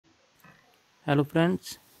Hello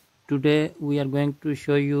friends, today we are going to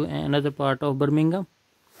show you another part of Birmingham.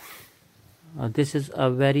 This is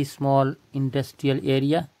a very small industrial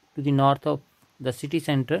area to the north of the city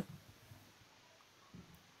center.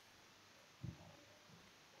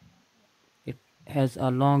 It has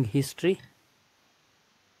a long history.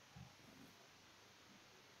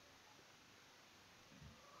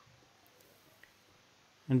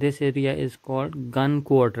 And this area is called Gun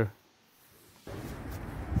Quarter.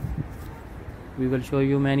 We will show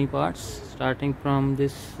you many parts starting from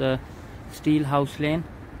this Steelhouse Lane.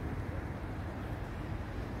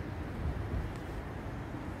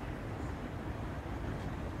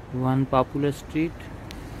 One popular street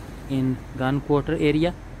in Gun Quarter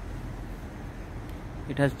area.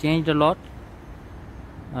 It has changed a lot.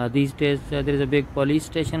 These days there is a big police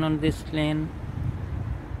station on this lane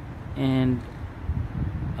and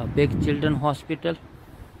a big children hospital.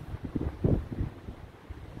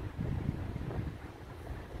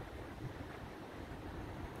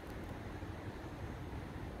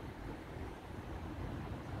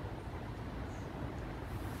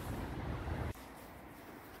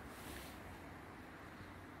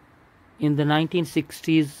 In the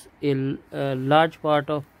 1960s, a large part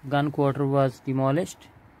of Gun Quarter was demolished,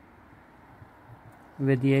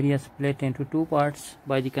 with the area split into two parts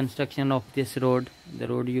by the construction of this road, the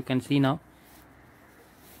road you can see now.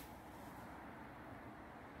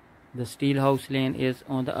 The Steelhouse Lane is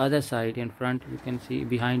on the other side. In front you can see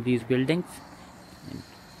behind these buildings, and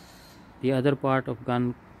the other part of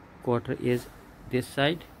Gun Quarter is this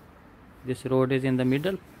side. This road is in the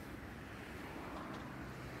middle.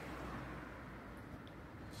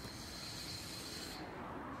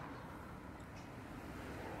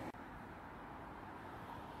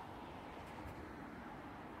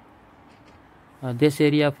 This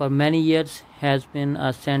area for many years has been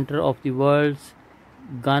a center of the world's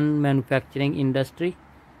gun manufacturing industry,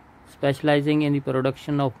 specializing in the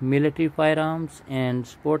production of military firearms and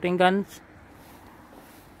sporting guns.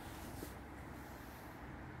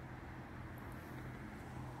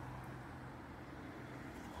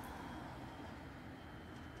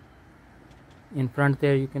 In front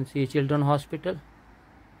there you can see a children's hospital.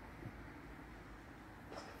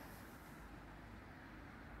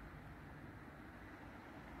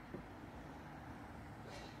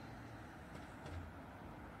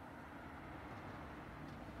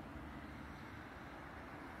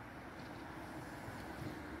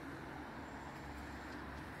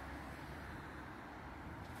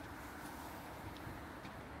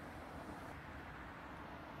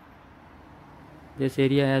 This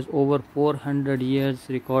area has over 400 years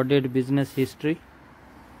recorded business history.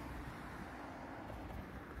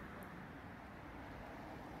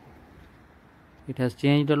 It has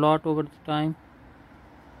changed a lot over the time.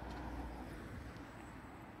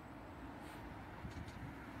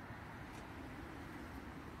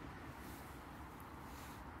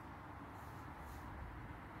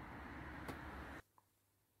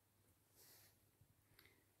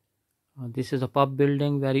 This is a pub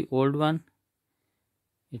building, very old one.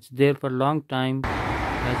 It's there for a long time,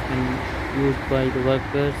 has been used by the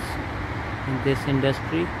workers in this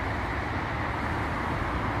industry.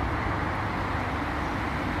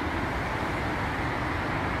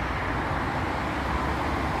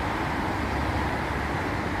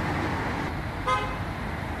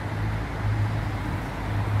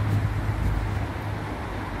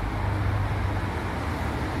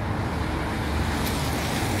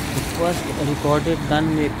 The first recorded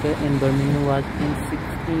gun maker in Birmingham was in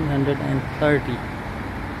 1630,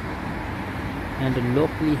 and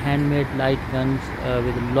locally handmade light guns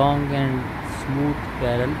with long and smooth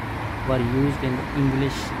barrel were used in the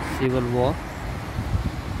English Civil War.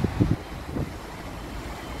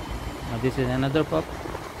 Now this is another pub,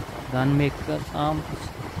 Gunmaker's Arms.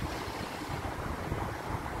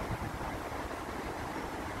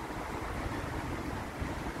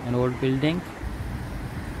 An old building.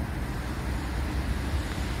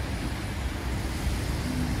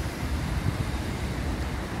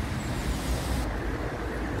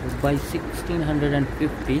 By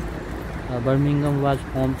 1650, Birmingham was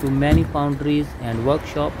home to many foundries and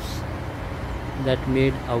workshops that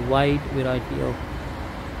made a wide variety of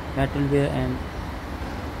metalware and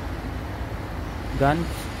guns.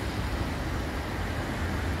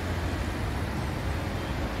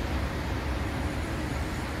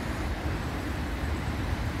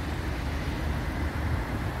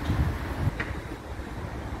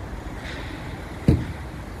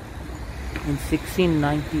 In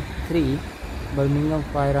 1693, Birmingham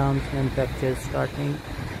firearms manufacturers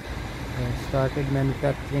started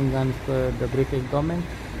manufacturing guns for the British government.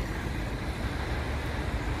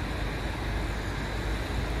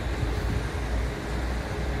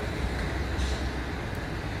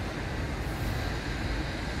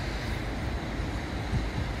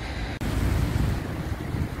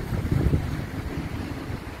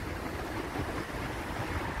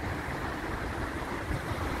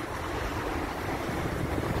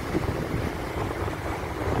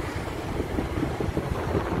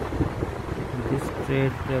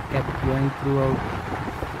 trade kept going throughout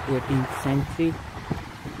 18th century.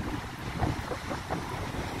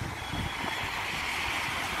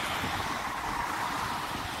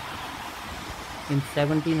 In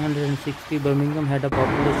 1760, Birmingham had a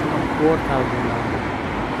population of 4,000 now,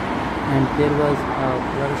 and there was a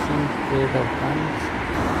flourishing trade of guns.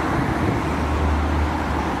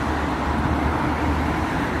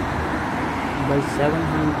 By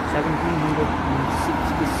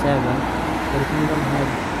 1767, Birmingham had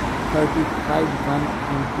 35 gun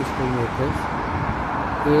and pistol makers,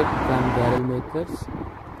 8 gun barrel makers,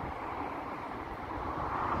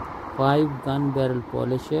 5 gun barrel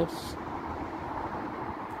polishers,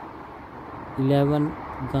 11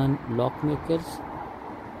 gun lock makers,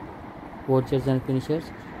 forgers and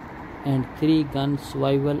finishers, and 3 gun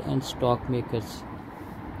swivel and stock makers.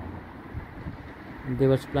 They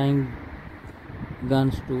were supplying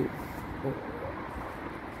guns to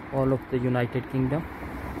all of the United Kingdom.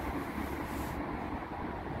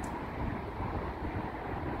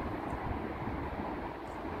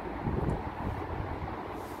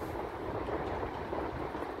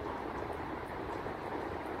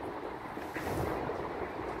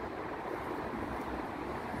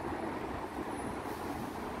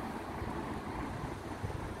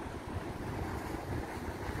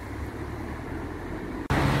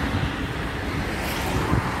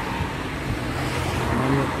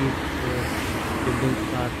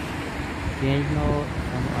 Buildings are changed now,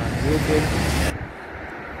 some are new built.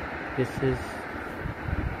 This is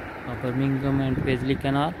Birmingham and Paisley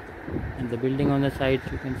Canal, and the building on the sides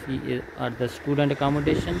you can see are the student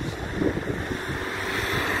accommodations.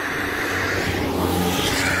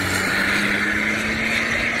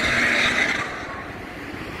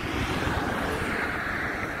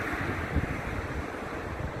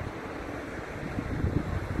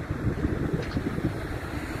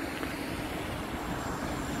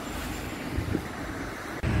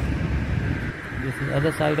 This is the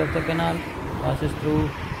other side of the canal, passes through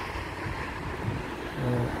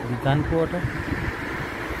the gun quarter.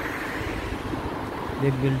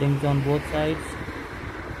 Big buildings on both sides.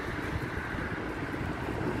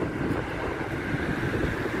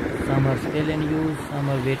 Some are still in use, some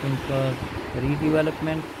are waiting for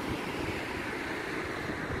redevelopment.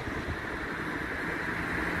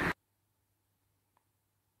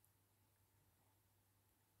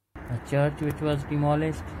 A church which was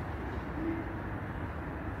demolished.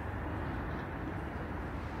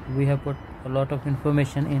 We have put a lot of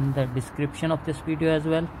information in the description of this video as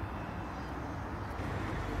well.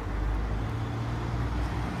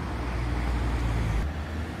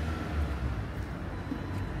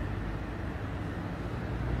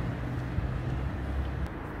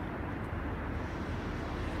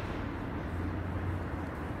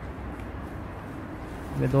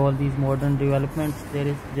 With all these modern developments,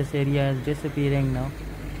 this area is disappearing now.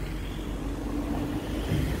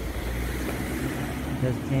 It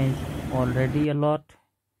has changed already a lot.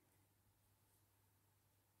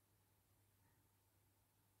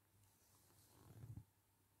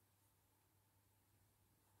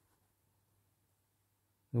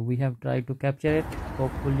 So we have tried to capture it.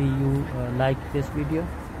 Hopefully you like this video.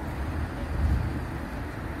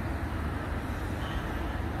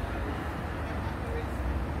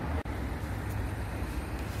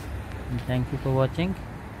 And thank you for watching.